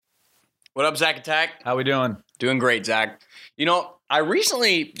What up, Zach Attack? How we doing? Doing great, Zach. You know, I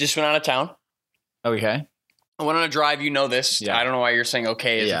recently just went out of town. Okay. I went on a drive. You know this. Yeah. I don't know why you're saying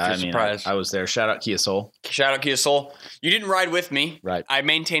okay. Yeah, If you're surprised. I was there. Shout out Kia Soul. Shout out Kia Soul. You didn't ride with me. Right. I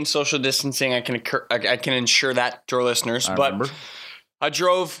maintain social distancing. I can ensure that to our listeners. I but remember. I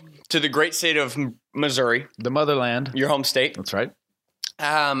drove to the great state of Missouri, The motherland. your home state. That's right.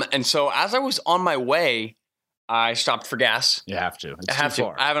 And so as I was on my way, I stopped for gas. You have to. It's I have too to.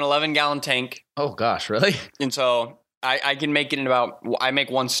 far. I have an 11-gallon tank. Oh, gosh. Really? And so I can make it in I make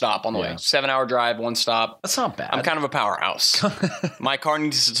one stop on the way. Yeah. 7-hour drive, one stop. That's not bad. I'm kind of a powerhouse. My car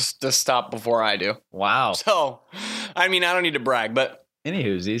needs to stop before I do. Wow. So, I mean, I don't need to brag, but Any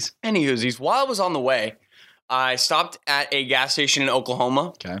whoosies. anywhoosies, while I was on the way, I stopped at a gas station in Oklahoma.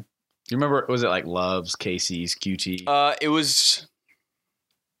 Okay. You remember, was it like Love's, Casey's, QT? It was,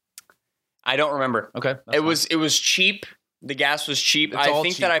 I don't remember. Okay. It was cheap. The gas was cheap. It's I all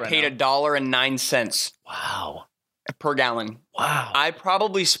think cheap that I right paid now. $1.09 Wow. per gallon. Wow. I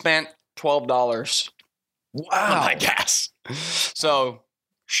probably spent $12 on Wow. my gas. So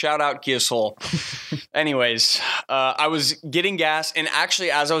shout out Kia Soul. Anyways, I was getting gas, and actually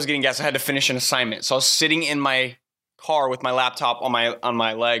as I was getting gas, I had to finish an assignment. So I was sitting in my car with my laptop on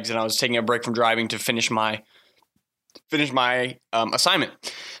my legs, and I was taking a break from driving to finish my assignment.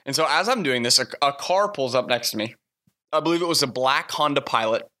 And so as I'm doing this, a car pulls up next to me. I believe it was a black Honda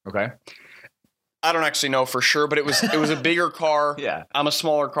Pilot. Okay. I don't actually know for sure, but it was a bigger car. Yeah. I'm a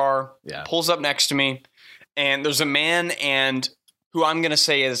smaller car. Yeah. Pulls up next to me, and there's a man and who I'm gonna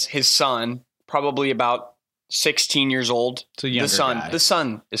say is his son, probably about 16 years old. It's a younger guy. The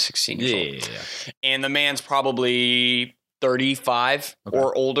son is 16 years old, Yeah. and the man's probably 35 Okay.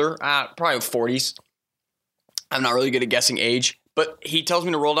 or older, probably 40s. I'm not really good at guessing age, but he tells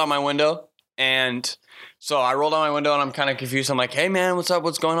me to roll down my window, and so I roll down my window, and I'm kind of confused. I'm like, "Hey, man, what's up?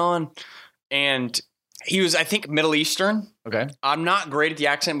 What's going on?" And he was, I think, Middle Eastern. Okay. I'm not great at the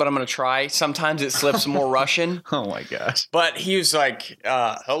accent, but I'm going to try. Sometimes it slips more Russian. Oh, my gosh. But he was like,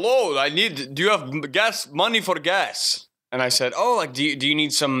 hello, do you have money for gas? And I said, oh, like, do you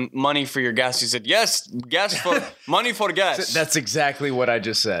need some money for your gas? He said, yes, money for gas. That's exactly what I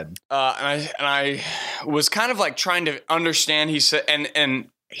just said. And I was kind of like trying to understand. He said, and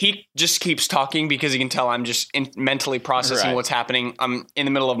he just keeps talking because he can tell I'm just mentally processing Right. what's happening. I'm in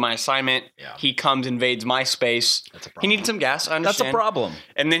the middle of my assignment. Yeah. He comes, invades my space. That's a He problem. needed some gas. I That's understand. a problem.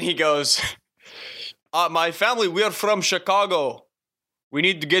 And then he goes, my family, we are from Chicago. We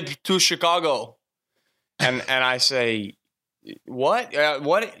need to get to Chicago. And I say, what?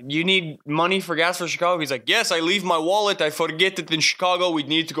 What? You need money for gas for Chicago? He's like, yes, I leave my wallet. I forget it in Chicago. We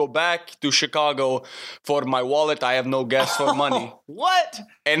need to go back to Chicago for my wallet. I have no gas for money. What?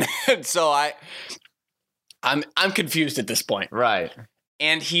 And so I'm confused at this point. Right.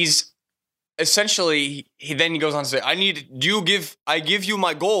 And he's essentially, he goes on to say, I give you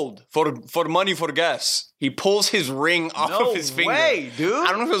my gold for money for gas. He pulls his ring off of his finger. way, dude. I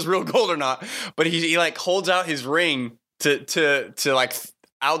don't know if it was real gold or not, but he like holds out his ring to like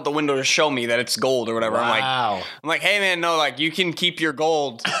out the window to show me that it's gold or whatever. Wow. I'm like, hey man, no, like you can keep your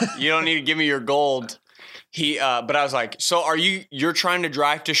gold. You don't need to give me your gold. But I was like, so you're trying to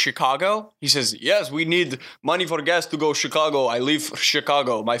drive to Chicago? He says, yes, we need money for gas to go Chicago. I leave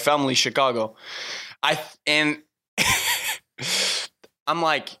Chicago, my family, Chicago. And I'm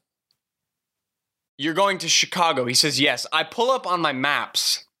like, you're going to Chicago? He says, yes. I pull up on my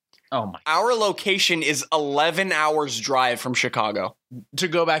maps. Oh, my. Our location is 11 hours drive from Chicago. To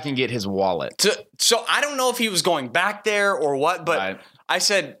go back and get his wallet. So I don't know if he was going back there or what, but Right. I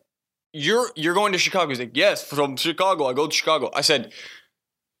said, You're going to Chicago? He's like, yes, from Chicago. I go to Chicago. I said,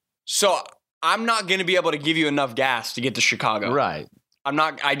 so I'm not going to be able to give you enough gas to get to Chicago. Right.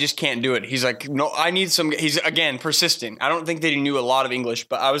 I just can't do it. He's like, no, I need some. He's again persisting. I don't think that he knew a lot of English,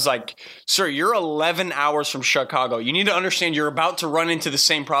 but I was like, sir, you're 11 hours from Chicago. You need to understand you're about to run into the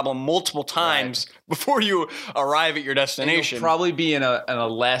same problem multiple times before you arrive at your And destination. you'll probably be in a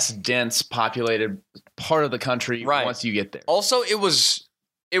less dense populated part of the country Right. once you get there. Also, it was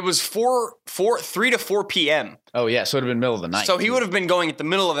 3 to 4 p.m. Oh, yeah. So it would have been middle of the night. So he would have been going at the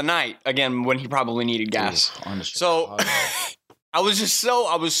middle of the night again when he probably needed gas. So I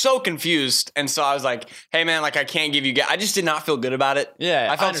was so confused, and so I was like, "Hey man, like I can't give you gas." I just did not feel good about it. Yeah,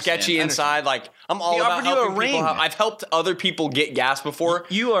 I felt understand. sketchy inside. Like I'm all He about offered you a helping people. ring. I've helped other people get gas before,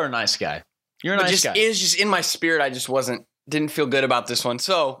 You are a nice guy. You're a but nice guy. it was just in my spirit. I just didn't feel good about this one.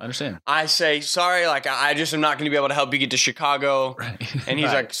 So I understand. I say, sorry, like I just am not going to be able to help you get to Chicago. Right. And he's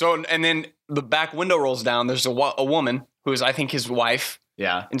Right. like, so, and then the back window rolls down. There's a woman who is, I think, his wife.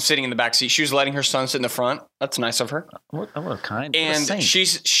 Yeah. and sitting in the back seat. She was letting her son sit in the front. That's nice of her. What a kind. And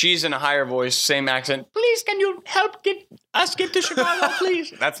she's in a higher voice, same accent. Please, can you help get to Chicago,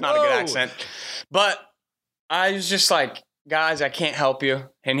 please? That's not a good accent. But I was just like, guys, I can't help you.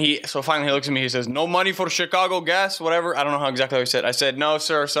 And so finally he looks at me, he says, no money for Chicago gas, whatever. I don't know how exactly he said. I said, no,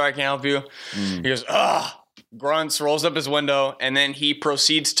 sir, sorry, I can't help you. He goes, ugh, grunts, rolls up his window, and then he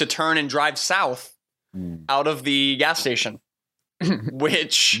proceeds to turn and drive south out of the gas station.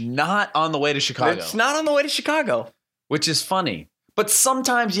 Which not on the way to Chicago. It's not on the way to Chicago. Which is funny. But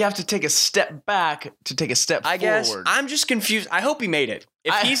sometimes you have to take a step back to take a step forward. I guess I'm just confused. I hope he made it.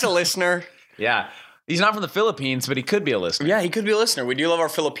 If he's a listener. Yeah. He's not from the Philippines, but he could be a listener. Yeah, he could be a listener. We do love our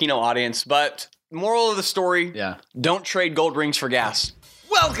Filipino audience. But moral of the story, don't trade gold rings for gas.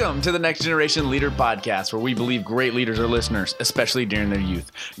 Welcome to the Next Generation Leader Podcast, where we believe great leaders are listeners, especially during their youth.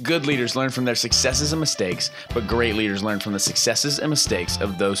 Good leaders learn from their successes and mistakes, but great leaders learn from the successes and mistakes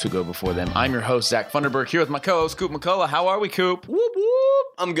of those who go before them. I'm your host, Zach Funderburg, here with my co-host, Coop McCullough. How are we, Coop? Whoop, whoop.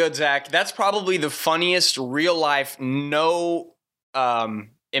 I'm good, Zach. That's probably the funniest real-life, no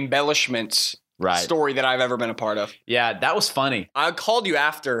embellishments story that I've ever been a part of. Yeah, that was funny. I called you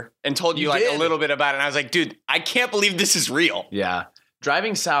after and told you like a little bit about it, and I was like, dude, I can't believe this is real. Yeah.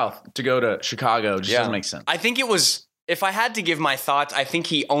 Driving south to go to Chicago just doesn't make sense. I think it was, if I had to give my thoughts, I think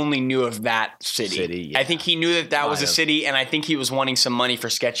he only knew of that city. I think he knew that was a city, and I think he was wanting some money for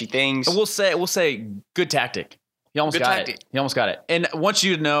sketchy things. We'll say good tactic. He almost got it. He almost got it. And once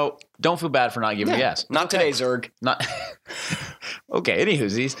you know, don't feel bad for not giving a yes. Not today, Zerg. Not okay,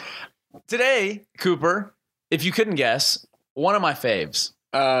 anywhoosies. Today, Cooper, if you couldn't guess, one of my faves.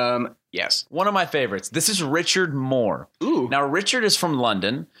 Yes. One of my favorites. This is Richard Moore. Ooh. Now, Richard is from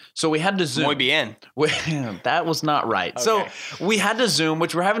London, so we had to Zoom. Muy bien. That was not right. Okay. So we had to Zoom,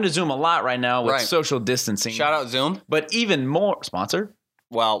 which we're having to Zoom a lot right now with social distancing. Shout out Zoom. But even more, sponsor?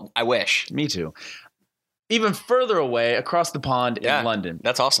 Well, I wish. Me too. Even further away, across the pond in London.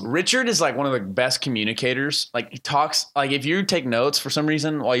 That's awesome. Richard is like one of the best communicators. Like he talks, like if you take notes for some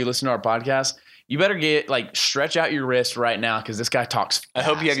reason while you listen to our podcast, you better stretch out your wrist right now because this guy talks fast. I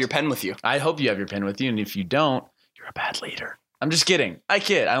hope you have your pen with you. I hope you have your pen with you. And if you don't, you're a bad leader. I'm just kidding. I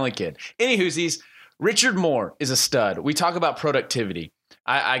only kid. Anywhoosies, Richard Moore is a stud. We talk about productivity.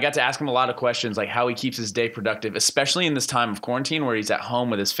 I got to ask him a lot of questions like how he keeps his day productive, especially in this time of quarantine where he's at home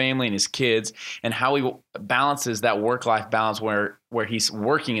with his family and his kids, and how he balances that work-life balance where he's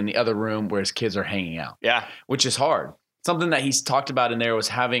working in the other room where his kids are hanging out. Yeah. Which is hard. Something that he's talked about in there was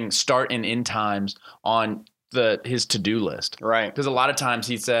having start and end times on his to-do list. Right. Because a lot of times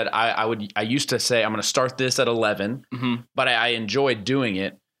he said, I used to say, I'm going to start this at 11, but I enjoyed doing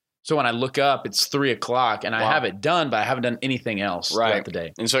it. So when I look up, it's 3:00 and I have it done, but I haven't done anything else throughout the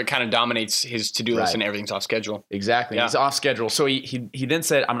day. And so it kind of dominates his to-do list and everything's off schedule. Exactly. Yeah. He's off schedule. So he then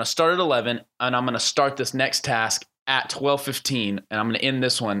said, I'm going to start at 11 and I'm going to start this next task at 12:15 and I'm going to end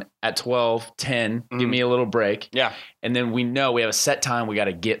this one at 12:10. Give me a little break. Yeah. And then we know we have a set time. We got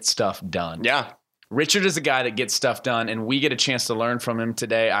to get stuff done. Yeah. Richard is a guy that gets stuff done and we get a chance to learn from him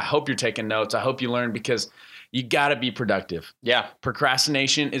today. I hope you're taking notes. I hope you learn because you got to be productive. Yeah.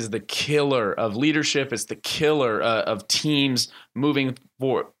 Procrastination is the killer of leadership. It's the killer of teams moving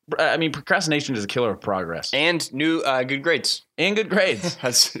forward. I mean, procrastination is a killer of progress. And new good grades. And good grades.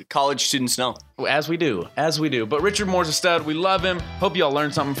 As college students know. As we do. But Richard Moore's a stud. We love him. Hope you all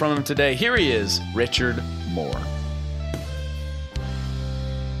learned something from him today. Here he is, Richard Moore.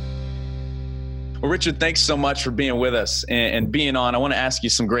 Well, Richard, thanks so much for being with us and being on. I want to ask you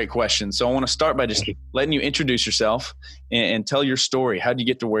some great questions. So I want to start by just letting you introduce yourself and tell your story. How did you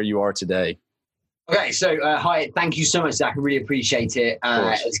get to where you are today? Okay, so hi, thank you so much, Zach. I really appreciate it.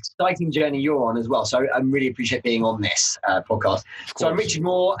 It's an exciting journey you're on as well. So I really appreciate being on this podcast. So I'm Richard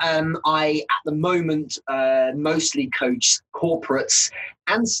Moore. I, at the moment, mostly coach corporates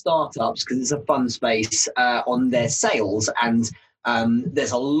and startups because it's a fun space on their sales. And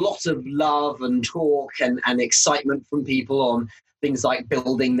there's a lot of love and talk and excitement from people on things like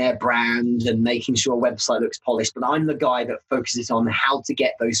building their brand and making sure a website looks polished. But I'm the guy that focuses on how to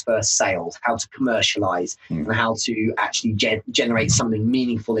get those first sales, how to commercialize, and how to actually generate something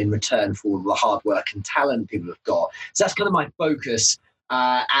meaningful in return for all the hard work and talent people have got. So that's kind of my focus.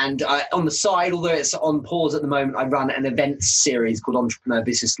 And on the side, although it's on pause at the moment, I run an events series called Entrepreneur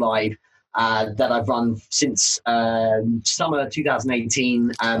Business Live that I've run since summer 2018.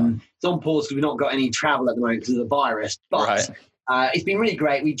 It's on pause because we've not got any travel at the moment because of the virus. But it's been really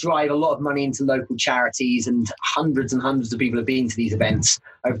great. We drive a lot of money into local charities and hundreds of people have been to these events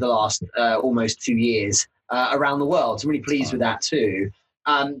over the last almost 2 years around the world. So I'm really pleased with that too.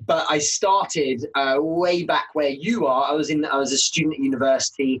 But I started way back where you are. I was a student at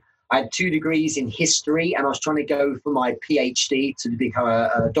university. I had 2 degrees in history, and I was trying to go for my PhD to become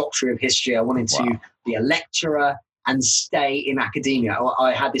a doctor of history. I wanted to be a lecturer and stay in academia.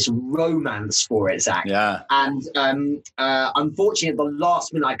 I had this romance for it, Zach. Yeah. And unfortunately, at the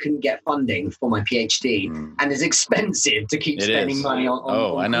last minute, I couldn't get funding for my PhD, and it's expensive to keep spending money on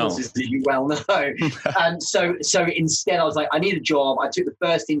courses, as you well know. And so instead, I was like, I need a job. I took the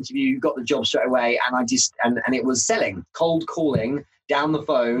first interview, got the job straight away, and I just and it was selling, cold calling down the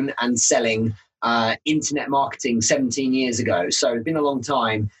phone and selling internet marketing 17 years ago. So it's been a long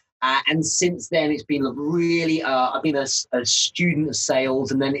time. And since then, it's been really, I've been a student of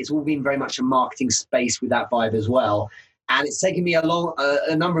sales, and then it's all been very much a marketing space with that vibe as well. And it's taken me along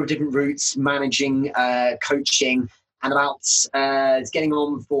a number of different routes, managing, coaching, and about it's getting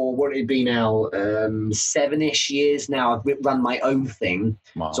on for what it'd be now, 7-ish years now. I've run my own thing.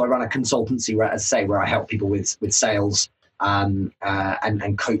 Wow. So I run a consultancy, where I help people with sales and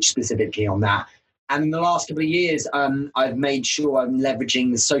coach specifically on that. And in the last couple of years, I've made sure I'm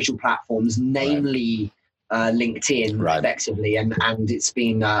leveraging the social platforms, namely LinkedIn, effectively. And it's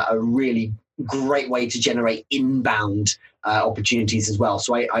been a really great way to generate inbound opportunities as well.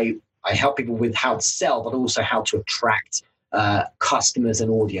 So I help people with how to sell, but also how to attract customers and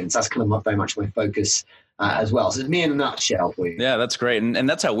audience. That's kind of very much my focus as well. So it's me in a nutshell for you. Yeah, that's great. And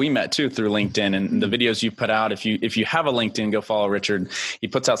that's how we met too, through LinkedIn and the videos you put out. If you have a LinkedIn, go follow Richard. He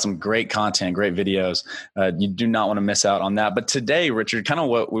puts out some great content, great videos. You do not want to miss out on that. But today, Richard, kind of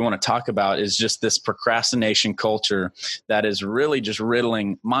what we want to talk about is just this procrastination culture that is really just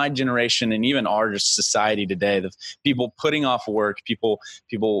riddling my generation and even our society today. The people putting off work, people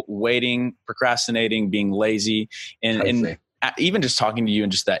waiting, procrastinating, being lazy, and even just talking to you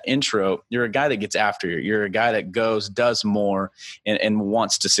and just that intro, you're a guy that gets after it. You're a guy that goes, does more, and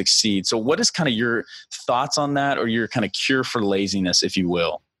wants to succeed. So what is kind of your thoughts on that, or your kind of cure for laziness, if you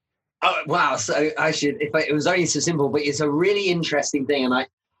will? Oh, wow. So it was only so simple, but it's a really interesting thing. And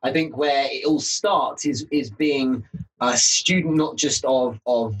I think where it all starts is being a student, not just of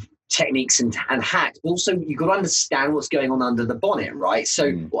techniques and hacks, but also you've got to understand what's going on under the bonnet, right?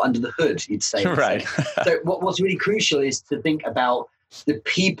 So or under the hood, you'd say. Right. So what's really crucial is to think about the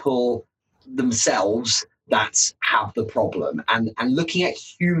people themselves that have the problem, and looking at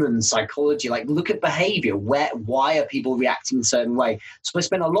human psychology, like look at behavior. Why are people reacting in a certain way? So I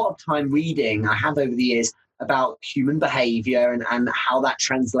spent a lot of time reading, I have over the years, about human behavior and how that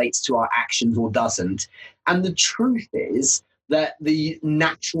translates to our actions or doesn't. And the truth is that the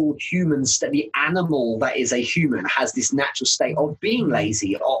natural human state, the animal that is a human, has this natural state of being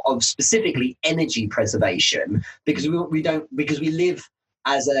lazy, of specifically energy preservation, because we live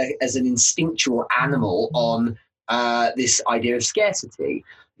as an instinctual animal on this idea of scarcity.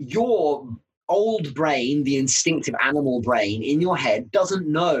 Your old brain, the instinctive animal brain in your head, doesn't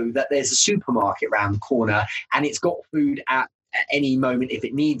know that there's a supermarket around the corner and it's got food at any moment if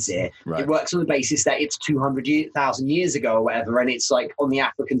it needs it. Right. It works on the basis that it's 200,000 years ago or whatever, and it's like on the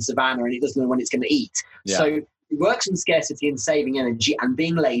African savannah and it doesn't know when it's going to eat. Yeah. So it works on scarcity and saving energy, and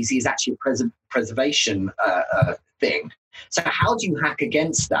being lazy is actually a preservation thing. So how do you hack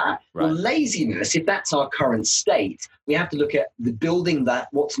against that? Right. Well, laziness, if that's our current state, we have to look at the building that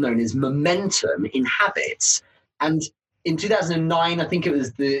what's known as momentum in habits. And in 2009, I think it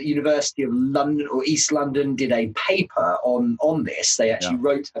was the University of London or East London did a paper on this. They actually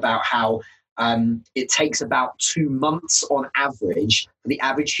wrote about how it takes about 2 months on average for the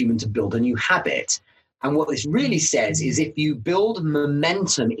average human to build a new habit. And what this really says is if you build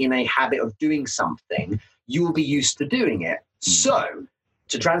momentum in a habit of doing something, you will be used to doing it. So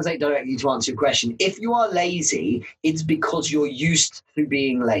to translate directly to answer your question, if you are lazy, it's because you're used to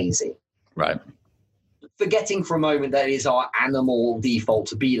being lazy. Right. Forgetting for a moment that it is our animal default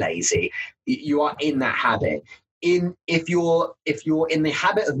to be lazy, you are in that habit. If you're in the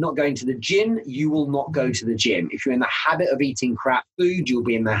habit of not going to the gym, you will not go to the gym. If you're in the habit of eating crap food, you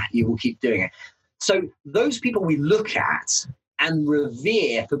will keep doing it. So those people we look at and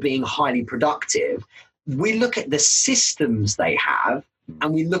revere for being highly productive, we look at the systems they have,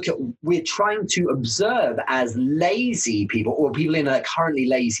 and we're trying to observe as lazy people, or people in a currently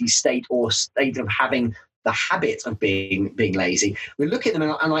lazy state or state of having the habit of being lazy. We look at them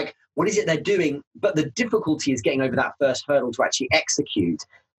and like, what is it they're doing? But the difficulty is getting over that first hurdle to actually execute.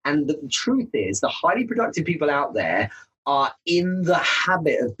 And the truth is, the highly productive people out there are in the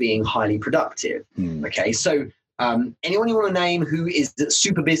habit of being highly productive. Okay, so Anyone you want to name who is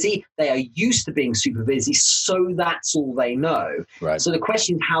super busy, they are used to being super busy, so that's all they know. Right. So the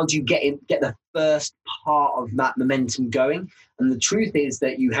question is, how do you get the first part of that momentum going? And the truth is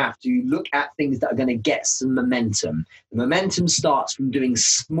that you have to look at things that are going to get some momentum. The momentum starts from doing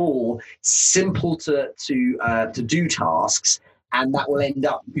small, simple to do tasks, and that will end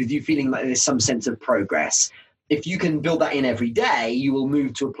up with you feeling like there's some sense of progress. If you can build that in every day, you will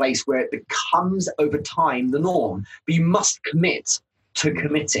move to a place where it becomes over time the norm. But you must commit to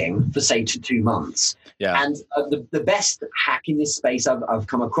committing for, say, 2 months. Yeah. And the best hack in this space I've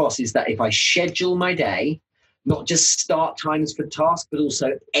come across is that if I schedule my day, not just start times for tasks, but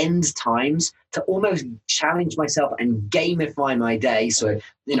also end times, to almost challenge myself and gamify my day. So,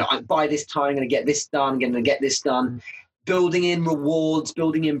 by this time, I'm going to get this done, I'm going to get this done. Building in rewards,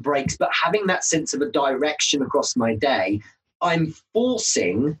 building in breaks, but having that sense of a direction across my day, I'm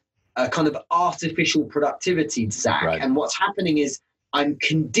forcing a kind of artificial productivity, Zach. Right. And what's happening is I'm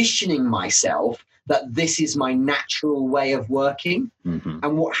conditioning myself that this is my natural way of working. Mm-hmm.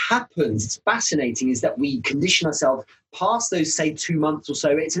 And what happens, it's fascinating, is that we condition ourselves past those, say, 2 months or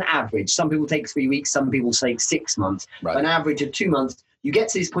so. It's an average. Some people take 3 weeks, some people take 6 months. Right. An average of 2 months, you get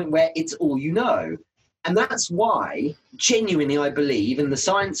to this point where it's all you know. And that's why, genuinely, I believe, and the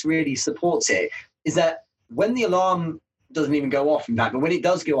science really supports it, is that when the alarm doesn't even go off, in fact, but when it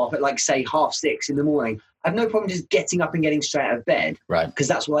does go off at, like, say, 6:30 in the morning, I have no problem just getting up and getting straight out of bed. Right. Because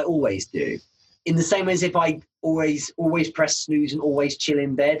that's what I always do. In the same way as if I always press snooze and always chill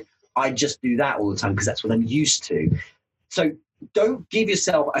in bed, I just do that all the time because that's what I'm used to. So don't give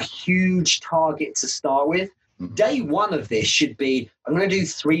yourself a huge target to start with. Day one of this should be, I'm going to do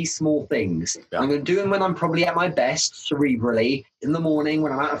 3 small things. Yeah. I'm going to do them when I'm probably at my best, cerebrally, in the morning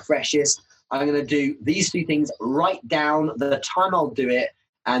when I'm at my freshest. I'm going to do these 3 things, write down the time I'll do it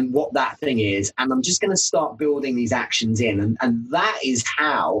and what that thing is. And I'm just going to start building these actions in. And that is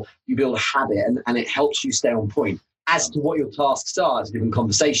how you build a habit, and it helps you stay on point. As to what your tasks are, it's a different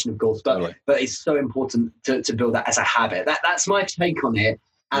conversation, of course, but it's so important to build that as a habit. That's my take on it.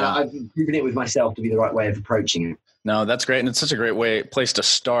 And I've proven it with myself to be the right way of approaching it. No, that's great. And it's such a great place to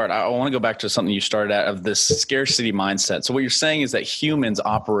start. I want to go back to something you started at, of this scarcity mindset. So what you're saying is that humans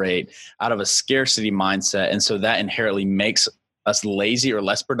operate out of a scarcity mindset. And so that inherently makes us lazy or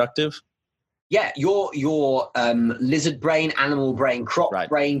less productive. Yeah, your lizard brain, animal brain, crop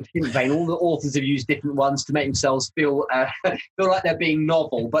brain, chimp brain, all the authors have used different ones to make themselves feel like they're being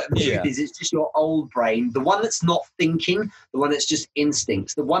novel. But the truth is, it's just your old brain, the one that's not thinking, the one that's just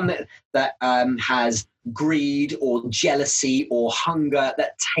instincts, the one that has greed or jealousy or hunger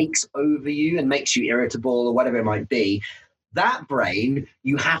that takes over you and makes you irritable or whatever it might be. That brain,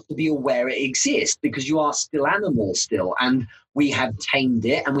 you have to be aware it exists because you are still animal still. And we have tamed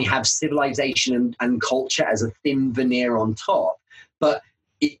it, and we have civilization and culture as a thin veneer on top. But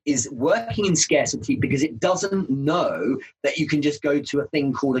it is working in scarcity because it doesn't know that you can just go to a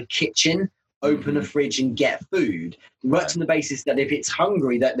thing called a kitchen, open a fridge and get food. It works on the basis that if it's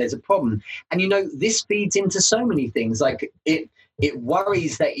hungry, that there's a problem. And, this feeds into so many things. Like it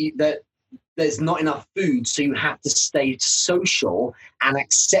worries that there's not enough food, so you have to stay social and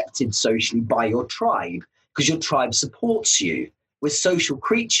accepted socially by your tribe because your tribe supports you. We're social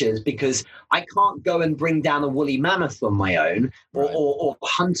creatures because I can't go and bring down a woolly mammoth on my own or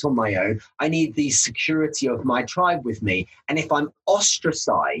hunt on my own. I need the security of my tribe with me. And if I'm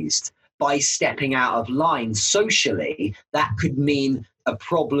ostracized by stepping out of line socially, that could mean a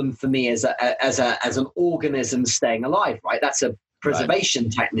problem for me as an organism staying alive, right? That's a preservation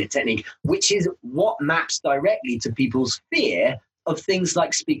technique, which is what maps directly to people's fear of things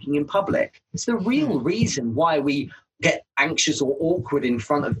like speaking in public. It's the real reason why we get anxious or awkward in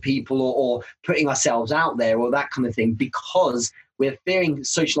front of people or putting ourselves out there or that kind of thing, because we're fearing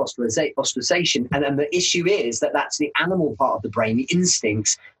social ostracization. And the issue is that's the animal part of the brain, the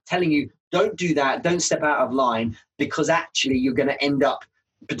instincts, telling you, don't do that, don't step out of line, because actually you're going to end up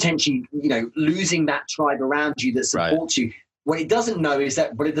potentially, losing that tribe around you that supports you. What it doesn't know is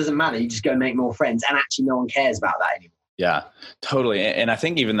that, but it doesn't matter. You just go make more friends, and actually no one cares about that anymore. Yeah, totally. And I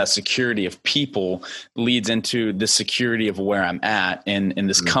think even that security of people leads into the security of where I'm at and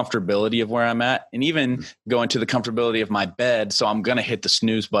this comfortability of where I'm at, and even going to the comfortability of my bed. So I'm going to hit the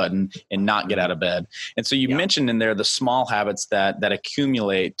snooze button and not get out of bed. And so you mentioned in there the small habits that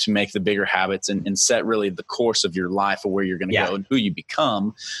accumulate to make the bigger habits and set really the course of your life or where you're going to go and who you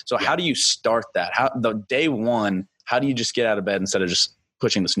become. So how do you start that? Day one, how do you just get out of bed instead of just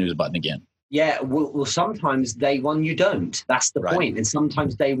pushing the snooze button again? Yeah, well, sometimes day one you don't. That's the point. And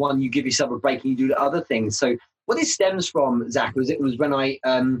sometimes day one you give yourself a break and you do the other things. So what this stems from, Zach, was when I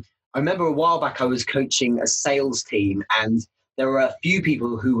I remember a while back I was coaching a sales team, and there were a few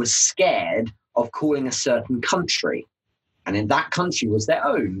people who were scared of calling a certain country. And in that country was their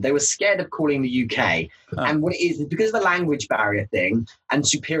own. They were scared of calling the UK. Huh. And what it is because of the language barrier thing and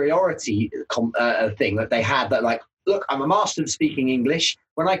superiority thing that they had, that like, look, I'm a master of speaking English.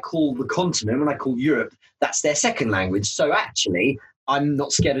 When I call the continent, when I call Europe, that's their second language. So actually, I'm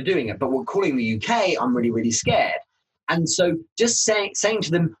not scared of doing it. But when calling the UK, I'm really, really scared. And so just saying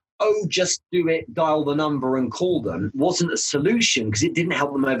to them, oh, just do it, dial the number and call them, wasn't a solution because it didn't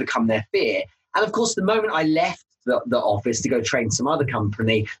help them overcome their fear. And of course, the moment I left the office to go train some other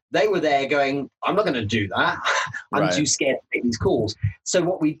company, they were there going, I'm not going to do that. I'm too scared to take these calls. So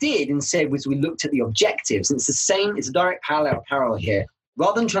what we did instead was we looked at the objectives. And it's the same, it's a direct parallel here.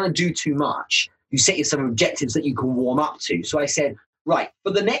 Rather than trying to do too much, you set yourself objectives that you can warm up to. So I said, right,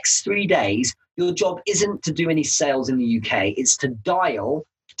 for the next 3 days, your job isn't to do any sales in the UK. It's to dial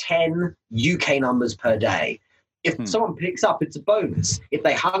 10 UK numbers per day. If someone picks up, it's a bonus. If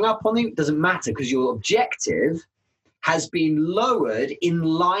they hung up on you, it doesn't matter because your objective has been lowered in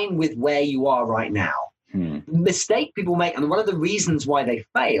line with where you are right now. The mistake people make, and one of the reasons why they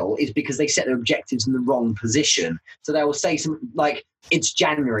fail is because they set their objectives in the wrong position. So they will say something like, it's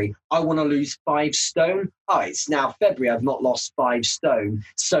January, I want to lose 5 stone. Oh, it's now February, I've not lost 5 stone.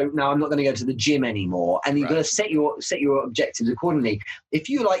 So now I'm not going to go to the gym anymore. And you've got to set your objectives accordingly. If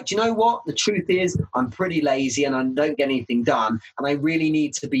you like, do you know what? The truth is, I'm pretty lazy and I don't get anything done. And I really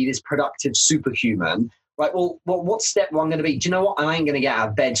need to be this productive superhuman. Right, well, what's step one going to be? Do you know what? I ain't going to get out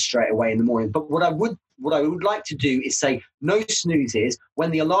of bed straight away in the morning. But what I would like to do is say, no snoozes. When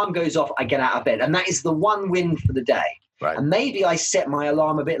the alarm goes off, I get out of bed. And that is the one win for the day. Right. And maybe I set my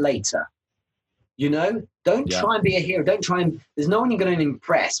alarm a bit later. You know, don't try and be a hero. There's no one you're going to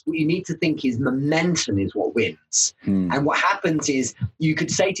impress. What you need to think is momentum is what wins. And what happens is you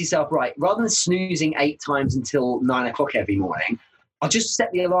could say to yourself, right, rather than snoozing 8 times until 9 o'clock every morning, I'll just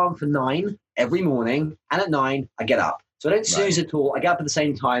set the alarm for 9 every morning, and at 9 I get up. So I don't snooze at all. I get up at the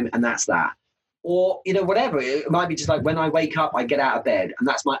same time, and that's that. Or, you know, whatever. It might be just like when I wake up, I get out of bed, and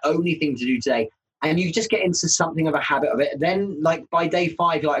that's my only thing to do today. And you just get into something of a habit of it. Then, like by day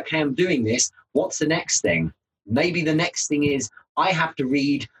 5, you're like, okay, I'm doing this. What's the next thing? Maybe the next thing is I have to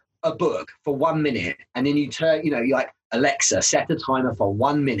read a book for 1 minute, and then you're like, Alexa, set a timer for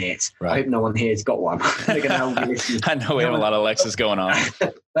 1 minute. Right. I hope no one here's got one. They're gonna help me listen. I know we have a lot of Alexas going on.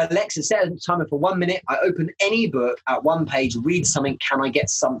 But Alexa, set a timer for 1 minute. I open any book at one page, read something. Can I get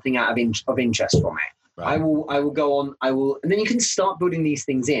something out of interest from it? Right. I will go on. And then you can start building these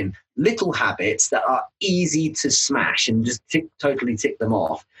things in, little habits that are easy to smash and just totally tick them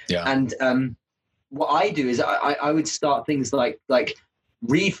off. Yeah. And what I do is I would start things like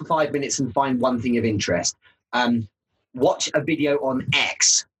read for 5 minutes and find one thing of interest. Watch a video on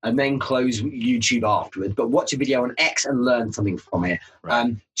X and then close YouTube afterwards, but watch a video on X and learn something from it.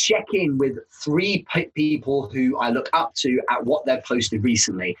 Right. Check in with 3 people who I look up to at what they've posted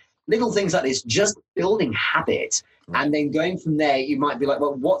recently. Little things like this, just building habits. Right. And then going from there, you might be like,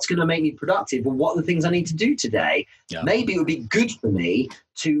 well, what's going to make me productive? Well, what are the things I need to do today? Yeah. Maybe it would be good for me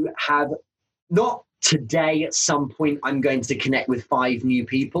to have, not today at some point I'm going to connect with 5 new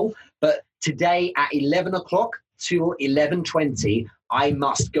people, but today at 11 o'clock, till 11:20, I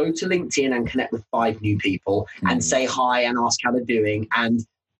must go to LinkedIn and connect with 5 new people and say hi and ask how they're doing. And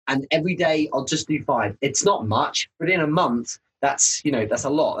every day I'll just do 5. It's not much, but in a month, that's a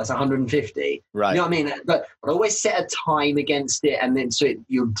lot. That's 150. Right. You know what I mean? But always set a time against it, and then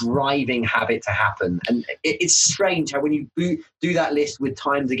you're driving habit to happen. And it's strange how when you do that list with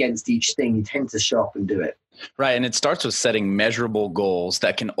times against each thing, you tend to show up and do it. Right. And it starts with setting measurable goals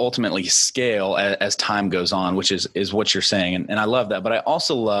that can ultimately scale as time goes on, which is what you're saying. And I love that. But I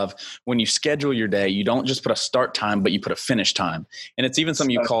also love when you schedule your day, you don't just put a start time, but you put a finish time. And it's even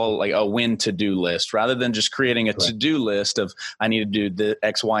something you call like a when to do list, rather than just creating a to-do list of I need to do the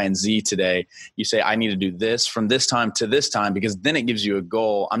X, Y, and Z today. You say, I need to do this from this time to this time, because then it gives you a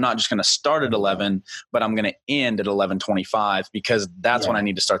goal. I'm not just going to start at 11, but I'm going to end at 11:25, because that's when I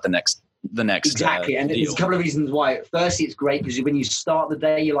need to start the next exactly. And there's a couple of reasons why. Firstly, it's great because when you start the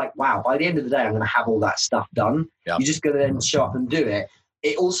day, you're like, wow, by the end of the day, I'm going to have all that stuff done. Yep. You just got to then show up and do it.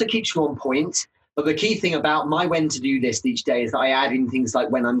 It also keeps you on point. But the key thing about my when to do list each day is that I add in things like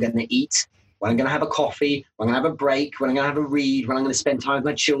when I'm going to eat, when I'm going to have a coffee, when I'm going to have a break, when I'm going to have a read, when I'm going to spend time with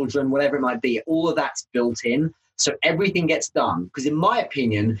my children, whatever it might be. All of that's built in. So everything gets done. Because in my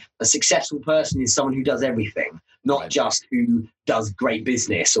opinion, a successful person is someone who does everything, not just who does great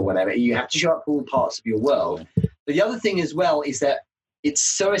business or whatever. You have to show up for all parts of your world. But the other thing as well is that it's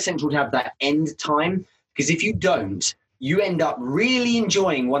so essential to have that end time, because if you don't, you end up really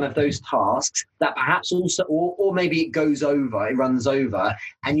enjoying one of those tasks that perhaps also, or maybe it runs over,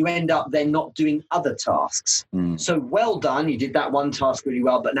 and you end up then not doing other tasks. So well done, you did that one task really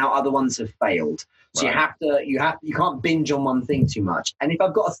well, but now other ones have failed. So you can't binge on one thing too much. And if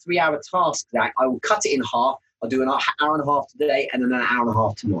I've got a 3-hour task, Zach, I will cut it in half. I'll do an hour and a half today and then an hour and a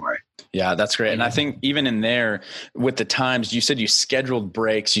half tomorrow. Yeah, that's great. And I think even in there with the times, you said you scheduled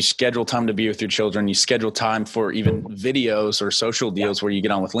breaks, you schedule time to be with your children, you schedule time for even videos or social deals where you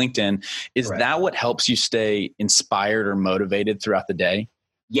get on with LinkedIn. Is that what helps you stay inspired or motivated throughout the day?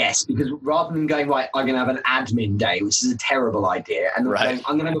 Yes, because rather than going, right, I'm going to have an admin day, which is a terrible idea, and I'm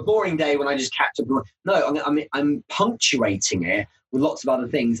going to have a boring day when I just catch up. No, I'm punctuating it with lots of other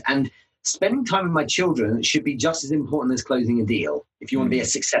things. And spending time with my children should be just as important as closing a deal if you want to be a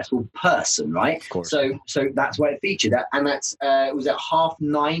successful person, right? Of course. So that's why it featured that. And that's it was at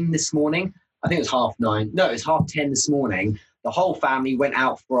 9:30 this morning. I think it was 9:30. No, it was 10:30 this morning. The whole family went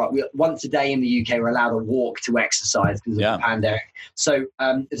out for once a day in the UK. We're allowed a walk to exercise because of the pandemic. So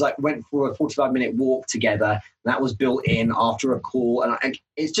it's like went for a 45-minute walk together. That was built in after a call, and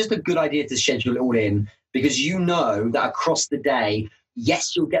it's just a good idea to schedule it all in because you know that across the day.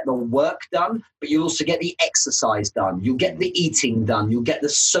 Yes, you'll get the work done, but you'll also get the exercise done. You'll get the eating done. You'll get the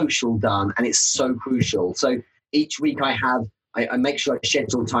social done. And it's so crucial. So each week I make sure I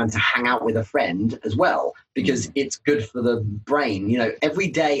schedule time to hang out with a friend as well, because it's good for the brain. You know, every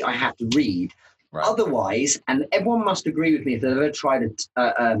day I have to read. Right. Otherwise, and everyone must agree with me if they've ever tried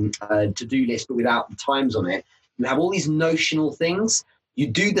a to-do list but without the times on it, you have all these notional things. You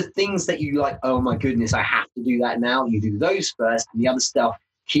do the things that you like, oh my goodness, I have to do that now. You do those first, and the other stuff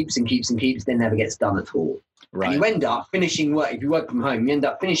keeps and keeps and keeps, then never gets done at all. Right. And you end up finishing work. If you work from home, you end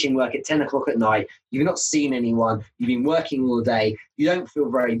up finishing work at 10 o'clock at night. You've not seen anyone. You've been working all day. You don't feel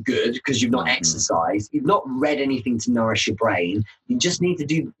very good because you've not exercised. You've not read anything to nourish your brain. You just need to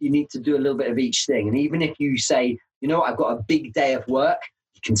do a little bit of each thing. And even if you say, you know what, I've got a big day of work,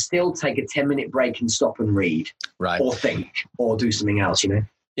 can still take a 10-minute break and stop and read or think or do something else, you know?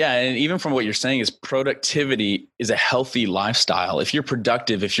 Yeah. And even from what you're saying is productivity is a healthy lifestyle. If you're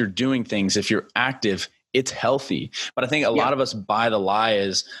productive, if you're doing things, if you're active, it's healthy. But I think a lot of us buy the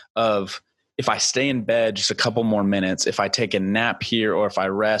lies of if I stay in bed just a couple more minutes, if I take a nap here, or if I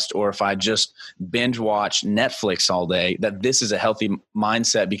rest, or if I just binge watch Netflix all day, that this is a healthy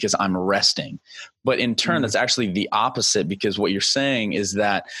mindset because I'm resting. But in turn, that's actually the opposite, because what you're saying is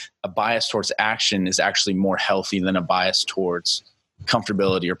that a bias towards action is actually more healthy than a bias towards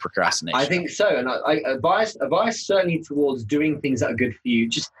comfortability or procrastination. I think so. And a bias certainly towards doing things that are good for you.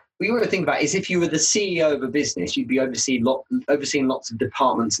 Just what you want to think about is if you were the CEO of a business, you'd be overseeing lots of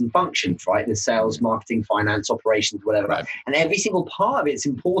departments and functions, right? The sales, marketing, finance, operations, whatever. Right. And every single part of it's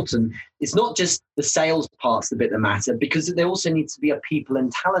important. It's not just the sales parts, the bit that matter, because there also needs to be a people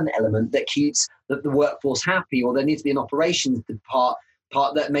and talent element that keeps the workforce happy, or there needs to be an operations part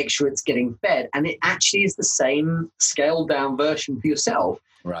that makes sure it's getting fed. And it actually is the same scaled down version for yourself.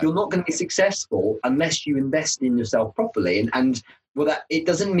 Right. You're not going to be successful unless you invest in yourself properly. And well, that it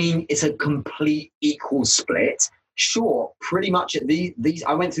doesn't mean it's a complete equal split. Sure, pretty much at these.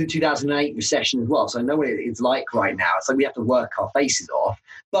 I went through the 2008 recession as well, so I know what it's like right now. So we have to work our faces off,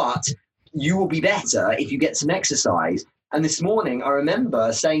 but you will be better if you get some exercise. And this morning, I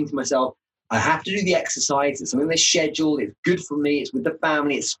remember saying to myself, I have to do the exercise. It's something that's scheduled. It's good for me. It's with the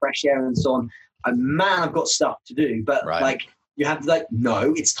family. It's fresh air and so on. And man, I've got stuff to do. But like, you have to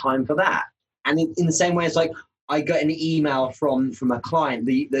no, it's time for that. And in the same way, it's like, I got an email from a client.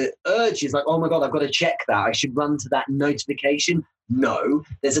 The urge is like, oh my God, I've got to check that. I should run to that notification. No,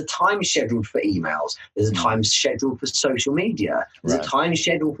 there's a time scheduled for emails. There's a time scheduled for social media. There's a time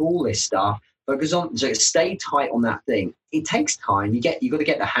scheduled for all this stuff. Focus on, so stay tight on that thing. It takes time. You got to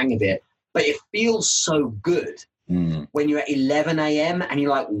get the hang of it, but it feels so good when you're at 11 a.m. and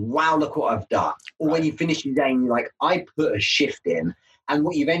you're like, wow, look what I've done. Or when you finish your day and you're like, I put a shift in. And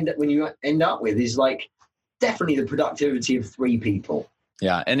what you end up with is like, definitely the productivity of 3 people.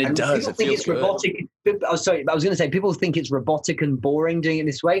 Yeah, and it does. People think it's good. Robotic. I was going to say, people think it's robotic and boring doing it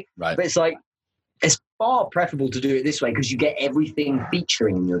this way. Right. But it's like, it's far preferable to do it this way because you get everything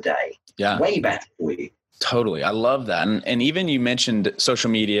featuring in your day. Yeah. Way better for you. Totally. I love that. And even you mentioned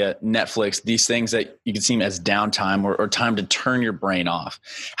social media, Netflix, these things that you can see as downtime or time to turn your brain off.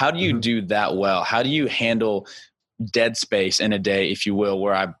 How do you do that well? How do you handle dead space in a day, if you will,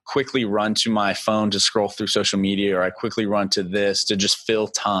 where I quickly run to my phone to scroll through social media, or I quickly run to this to just fill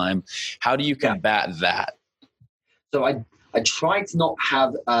time? How do you combat that? So I try to not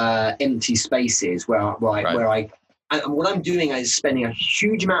have empty spaces where I And what I'm doing is spending a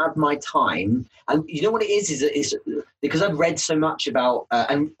huge amount of my time. And you know what it is because I've read so much about,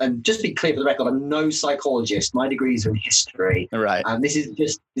 and just to be clear for the record, I'm no psychologist. My degrees are in history. Right. And this is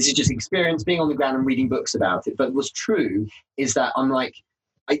just experience being on the ground and reading books about it. But what's true is that I'm like,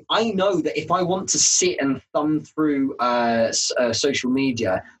 I know that if I want to sit and thumb through social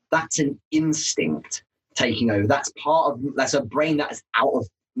media, that's an instinct taking over. That's a brain that is out of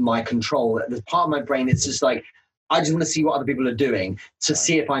my control. There's part of my brain that's just like, I just want to see what other people are doing to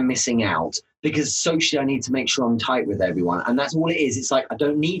see if I'm missing out, because socially I need to make sure I'm tight with everyone. And that's all it is. It's like, I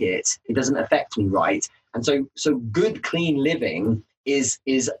don't need it. It doesn't affect me, right? And so good, clean living is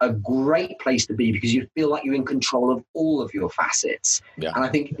a great place to be, because you feel like you're in control of all of your facets. Yeah. And I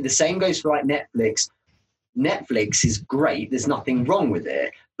think the same goes for like Netflix. Netflix is great. There's nothing wrong with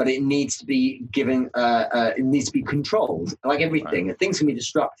it, but it needs to be given, it needs to be controlled. Like everything, right. Things can be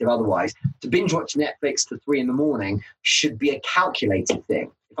destructive otherwise. To binge watch Netflix to 3 a.m. should be a calculated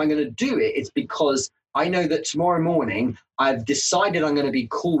thing. If I'm going to do it, it's because I know that tomorrow morning I've decided I'm going to be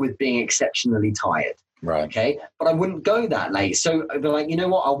cool with being exceptionally tired. Right. Okay. But I wouldn't go that late. So I'd be like, you know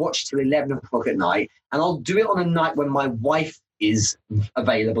what? I'll watch till 11 o'clock at night, and I'll do it on a night when my wife is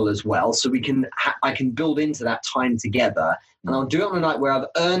available as well. So I can build into that time together, and I'll do it on a night where I've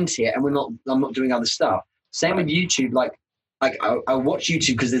earned it and I'm not doing other stuff. Same with YouTube. Like I watch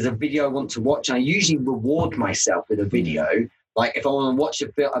YouTube because there's a video I want to watch, and I usually reward myself with a video. Like if I want to watch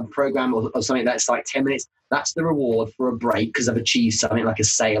a program or something that's like 10 minutes, that's the reward for a break because I've achieved something like a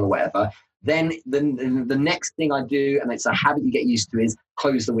sale or whatever. Then the next thing I do, and it's a habit you get used to, is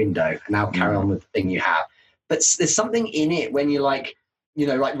close the window and now carry on with the thing you have. But there's something in it when you're like, you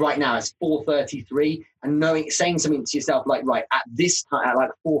know, like right now it's 4:33, and saying something to yourself like, right, at this time, at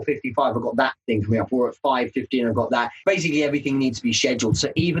like 4:55, I've got that thing coming up, or at 5:15, I've got that. Basically, everything needs to be scheduled.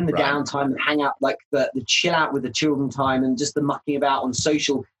 So even the downtime, the hang out, like the chill out with the children time, and just the mucking about on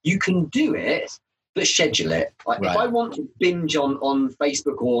social, you can do it, but schedule it. Like if I want to binge on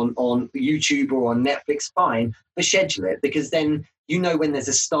Facebook or on YouTube or on Netflix, fine, but schedule it, because then you know when there's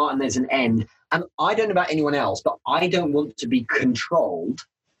a start and there's an end. And I don't know about anyone else, but I don't want to be controlled,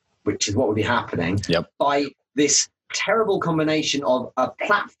 which is what would be happening, by this terrible combination of a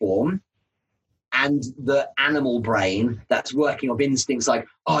platform and the animal brain that's working off instincts like,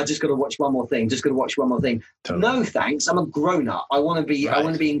 oh, I just got to watch one more thing, Totally. No, thanks. I'm a grown-up. I want to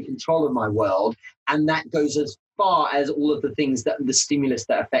be in control of my world. And that goes as far as all of the things that the stimulus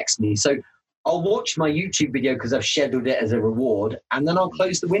that affects me. So I'll watch my YouTube video because I've scheduled it as a reward, and then I'll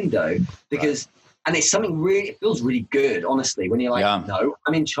close the window because, and it's something it feels really good, honestly, when you're like, no,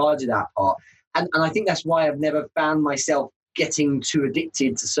 I'm in charge of that part. And I think that's why I've never found myself getting too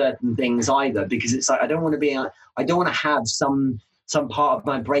addicted to certain things either, because it's like, I don't want to have some part of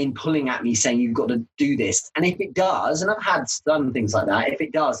my brain pulling at me saying, you've got to do this. And if it does, and I've had some things like that, if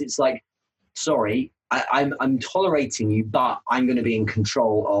it does, it's like, sorry, I'm tolerating you, but I'm going to be in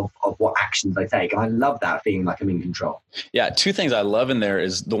control of what actions I take. And I love that feeling like I'm in control. Yeah. 2 things I love in there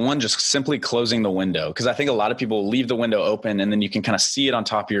is the one, just simply closing the window. Because I think a lot of people leave the window open and then you can kind of see it on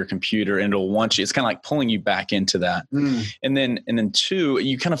top of your computer and it'll want you. It's kind of like pulling you back into that. And then 2,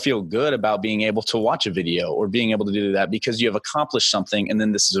 you kind of feel good about being able to watch a video or being able to do that because you have accomplished something. And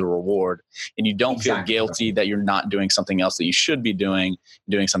then this is a reward, and you don't feel guilty that you're not doing something else that you should be doing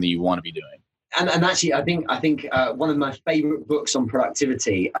something you want to be doing. And actually, I think one of my favorite books on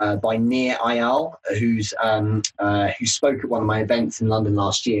productivity by Nir Eyal, who spoke at one of my events in London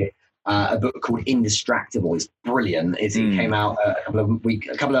last year, a book called Indistractable. It's brilliant. It came out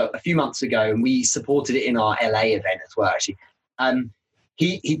a few months ago, and we supported it in our LA event as well. Actually,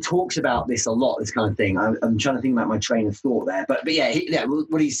 he talks about this a lot. This kind of thing. I'm trying to think about my train of thought there, but yeah.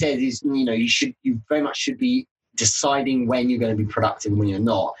 What he says is, you know, you very much should be deciding when you're going to be productive and when you're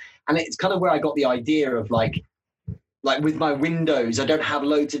not. And it's kind of where I got the idea of like with my Windows, I don't have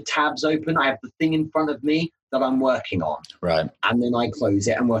loads of tabs open. I have the thing in front of me that I'm working on. Right. And then I close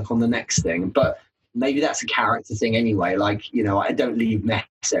it and work on the next thing. But maybe that's a character thing anyway. Like, you know, I don't leave mess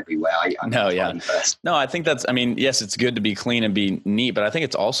everywhere. No, I think that's, I mean, yes, it's good to be clean and be neat, but I think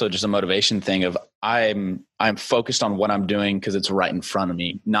it's also just a motivation thing of I'm focused on what I'm doing because it's right in front of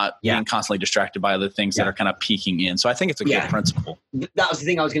me, not being constantly distracted by other things that are kind of peeking in. So I think it's a good principle. That was the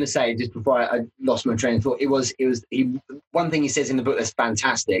thing I was going to say just before I lost my train of thought. One thing he says in the book that's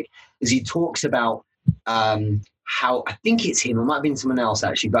fantastic is he talks about, how, I think it's him, it might have been someone else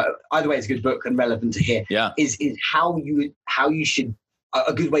actually, but either way, it's a good book and relevant to here. Is how you should,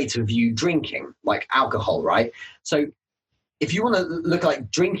 a good way to view drinking, like alcohol, right? So if you want to look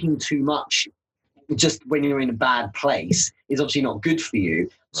like drinking too much, just when you're in a bad place is obviously not good for you.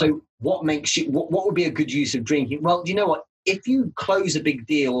 So what makes you, what would be a good use of drinking? Well, do you know what? If you close a big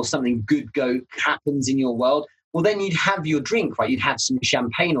deal or something good happens in your world, well, then you'd have your drink, right? You'd have some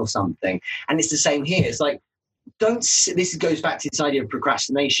champagne or something. And it's the same here. It's like, this goes back to this idea of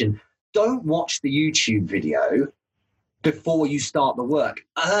procrastination. Don't watch the YouTube video before you start the work.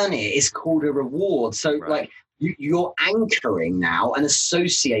 Earn it. It's called a reward. So like you're anchoring now and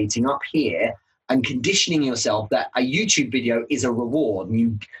associating up here and conditioning yourself that a YouTube video is a reward.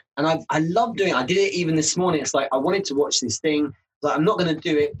 And I love doing it. I did it even this morning. It's like, I wanted to watch this thing, but I'm not going to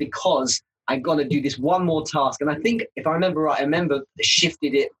do it because I got to do this one more task. And I think if I remember right, I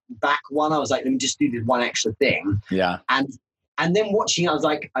shifted it back one. I was like, let me just do this one extra thing. Yeah. And then watching it, I was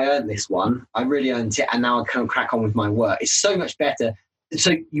like, I earned this one. I really earned it. And now I can crack on with my work. It's so much better.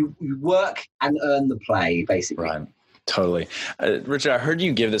 So you work and earn the play, basically. Right. Totally. Richard, I heard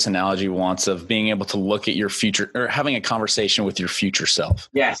you give this analogy once of being able to look at your future or having a conversation with your future self.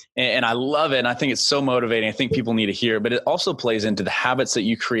 Yes. And I love it. And I think it's so motivating. I think people need to hear it, but it also plays into the habits that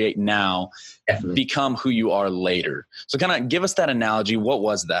you create now become who you are later. So kind of give us that analogy. What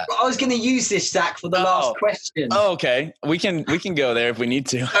was that? I was going to use this, Zach, for the last question. Oh, okay. We can go there if we need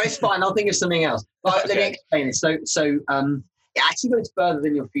to. No, it's fine. I'll think of something else. But let me explain this. So it actually goes further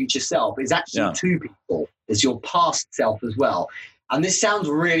than your future self. It's actually two people. There's your past self as well. And this sounds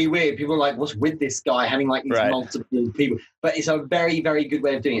really weird. People are like, what's with this guy having like these multiple people? But it's a very, very good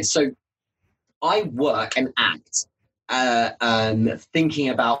way of doing it. So I work and act thinking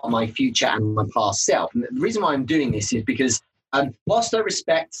about my future and my past self. And the reason why I'm doing this is because whilst I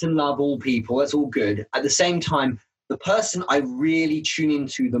respect and love all people, that's all good. At the same time, the person I really tune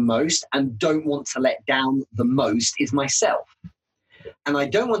into the most and don't want to let down the most is myself. And I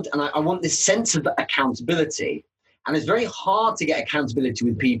want this sense of accountability. And it's very hard to get accountability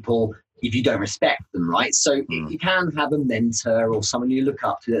with people if you don't respect them, right? So you can have a mentor or someone you look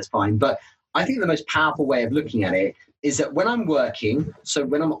up to, that's fine. But I think the most powerful way of looking at it is that when I'm working, so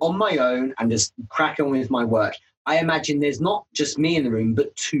when I'm on my own and just crack on with my work, I imagine there's not just me in the room,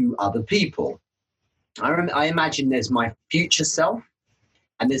 but two other people. I imagine there's my future self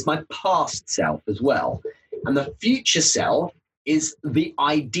and there's my past self as well. And the future self is the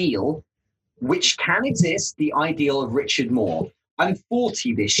ideal, which can exist, the ideal of Richard Moore. I'm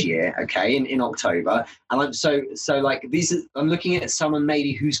 40 this year, okay, in October. And I'm looking at someone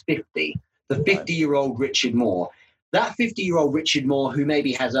maybe who's 50, the 50-year-old Richard Moore. That 50-year-old Richard Moore who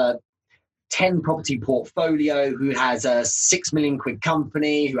maybe has a 10 property portfolio, who has a 6 million quid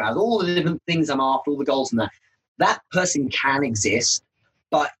company, who has all the different things I'm after, all the goals and that person can exist.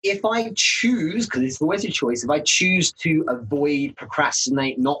 But if I choose, because it's always a choice, if I choose to avoid,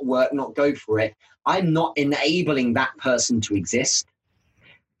 procrastinate, not work, not go for it, I'm not enabling that person to exist,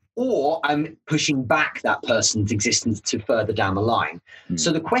 or I'm pushing back that person's existence to further down the line.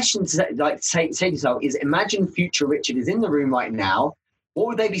 So the question to say to yourself is, imagine future Richard is in the room right now. What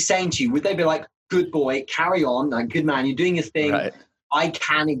would they be saying to you? Would they be like, good boy, carry on, like, good man, you're doing your thing, I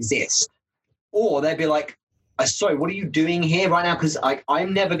can exist? Or they'd be like, sorry, what are you doing here right now? Because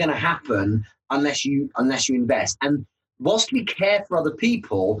I'm never going to happen unless you invest. And whilst we care for other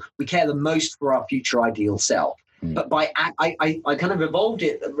people, we care the most for our future ideal self. But I kind of evolved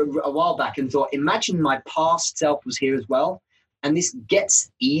it a while back and thought, imagine my past self was here as well. And this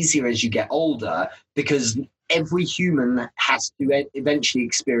gets easier as you get older, because every human has to eventually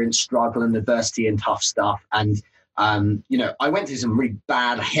experience struggle and adversity and tough stuff. And I went through some really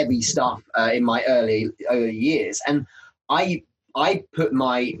bad, heavy stuff in my early years, and I put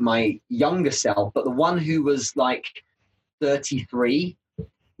my younger self, but the one who was like 33,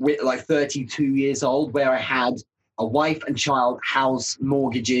 with like 32 years old, where I had a wife and child, house,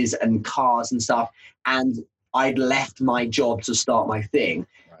 mortgages, and cars and stuff, and I'd left my job to start my thing.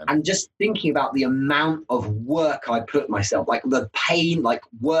 And just thinking about the amount of work I put myself, like the pain, like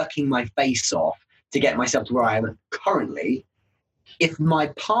working my face off to get myself to where I am currently. If my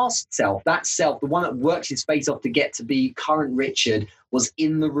past self, that self, the one that works his face off to get to be current Richard, was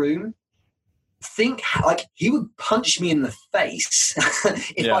in the room, think like he would punch me in the face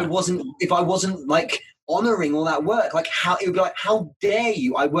if I wasn't like honoring all that work. Like, how it would be like, how dare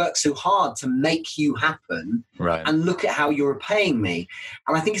you? I work so hard to make you happen, and look at how you're repaying me.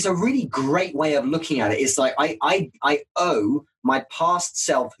 And I think it's a really great way of looking at it. It's like I owe my past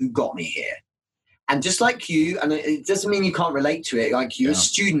self who got me here. And just like you, and it doesn't mean you can't relate to it. Like, you're a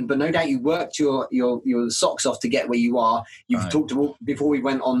student, but no doubt you worked your socks off to get where you are. You've talked about, before we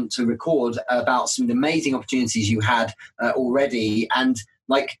went on to record, about some amazing opportunities you had already. And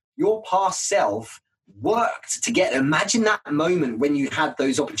like, your past self worked to get. Imagine that moment when you had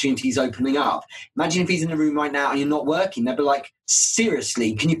those opportunities opening up. Imagine if he's in the room right now and you're not working. They'd be like,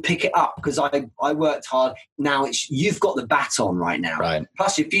 seriously, can you pick it up? Because I worked hard. Now you've got the baton right now. Right.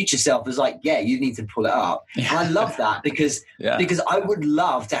 Plus your future self is like, yeah, you need to pull it up. Yeah. And I love that because I would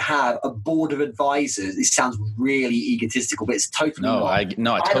love to have a board of advisors. It sounds really egotistical, but it's totally not.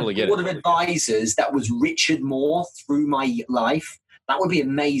 I totally get it. A board of advisors that was Richard Moore through my life. That would be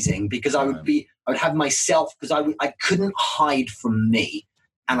amazing because I would have myself, because I couldn't hide from me.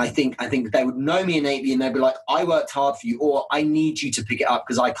 And I think they would know me innately and they'd be like, I worked hard for you, or I need you to pick it up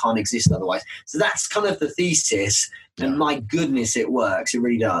because I can't exist otherwise. So that's kind of the thesis. And my goodness, it works. It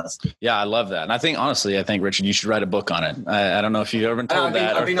really does. Yeah, I love that. And I think, honestly, Richard, you should write a book on it. I don't know if you've ever been told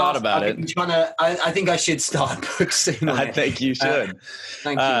that or thought about it. I think I should start a book soon. I think you should.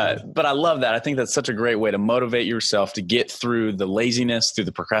 Thank you. But I love that. I think that's such a great way to motivate yourself to get through the laziness, through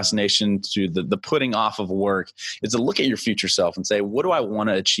the procrastination, to the putting off of work, is to look at your future self and say, what do I want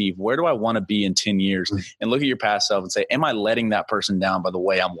to achieve? Where do I want to be in 10 years? And look at your past self and say, am I letting that person down by the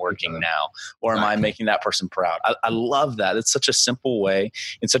way I'm working now? Or am I making that person proud? I love that. It's such a simple way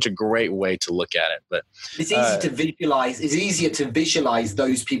and such a great way to look at it. But it's easy to visualize. It's easier to visualize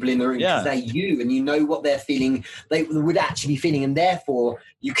those people in the room because they're you and you know what they're feeling, they would actually be feeling. And therefore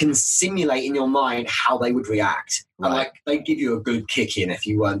you can simulate in your mind how they would react. And like they give you a good kick in if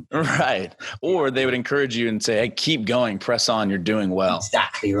you weren't. Right. Or they would encourage you and say, hey, keep going, press on, you're doing well.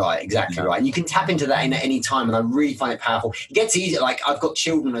 Exactly right. Right. And you can tap into that in at any time. And I really find it powerful. It gets easier. Like I've got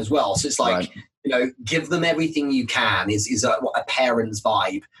children as well. So it's like, give them everything you can is a parent's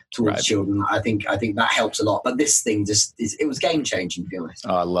vibe towards children. I think that helps a lot. But this thing it was game changing, to be honest.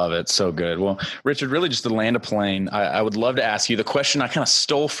 Oh, I love it. So good. Well, Richard, really just to land a plane, I would love to ask you the question I kind of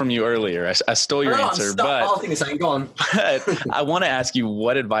stole from you earlier. I stole your answer, but I think it's saying, go on. I want to ask you,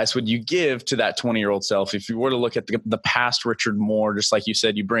 what advice would you give to that 20-year-old self? If you were to look at the past Richard Moore, just like you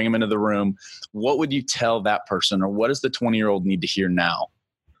said, you bring him into the room, what would you tell that person, or what does the 20-year-old need to hear now?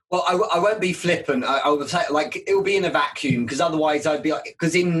 Well, I won't be flippant. I would say, like, it will be in a vacuum, because otherwise I'd be like,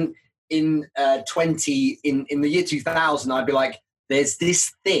 because in the year 2000, I'd be like, there's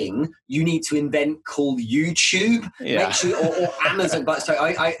this thing you need to invent called YouTube, make sure, or Amazon. But so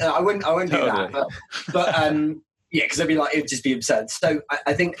I wouldn't do that. But because I'd be like, it'd just be absurd. So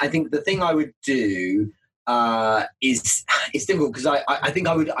I think the thing I would do is it's difficult, because I think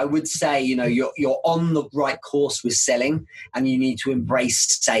I would say, you're on the right course with selling, and you need to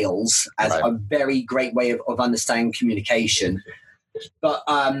embrace sales as a very great way of understanding communication. But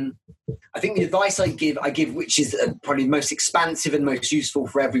I think the advice I give, which is probably the most expansive and most useful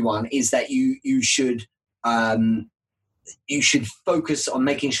for everyone, is that you should focus on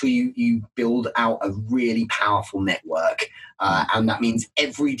making sure you build out a really powerful network, and that means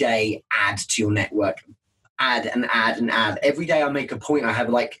every day add to your network. Add and add and add. Every day I make a point. I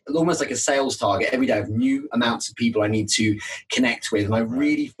have almost like a sales target. Every day I have new amounts of people I need to connect with. And I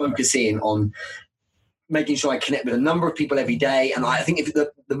really focus in on making sure I connect with a number of people every day. And I think if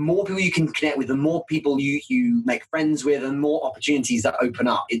the more people you can connect with, the more people you make friends with, and more opportunities that open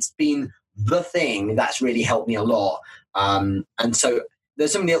up. It's been the thing that's really helped me a lot. And so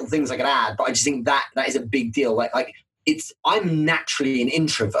there's so many little things I could add, but I just think that is a big deal. I'm naturally an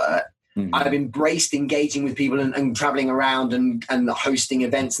introvert. Mm-hmm. I've embraced engaging with people and traveling around and hosting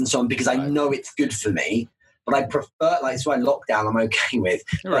events and so on, because I know it's good for me. But I prefer, that's why lockdown I'm okay with.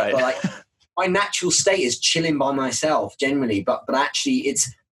 Right. But my natural state is chilling by myself generally. But actually, it's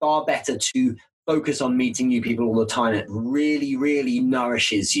far better to focus on meeting new people all the time. It really, really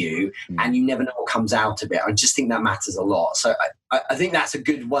nourishes you, and you never know what comes out of it. I just think that matters a lot. So I think that's a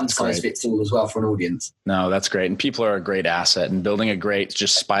good one-size-fits-all as well for an audience. No, that's great. And people are a great asset, and building a great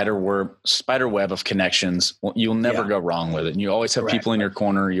just spider web of connections. You'll never go wrong with it. And you always have people in your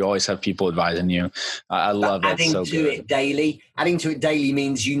corner. You always have people advising you. I love that. Adding to it daily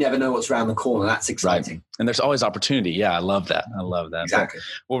means you never know what's around the corner. That's exciting. Right. And there's always opportunity. Yeah, I love that. Exactly.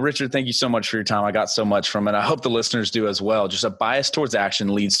 Well, Richard, thank you so much for your time. I got so much from it. I hope the listeners do as well. Just a bias towards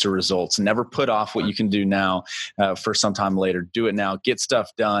action leads to results. Never put off what you can do now for some time later. Do it now. Get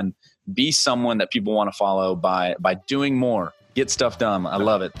stuff done. Be someone that people want to follow by doing more. Get stuff done. I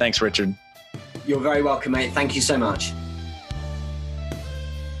love it. Thanks, Richard. You're very welcome, mate. Thank you so much.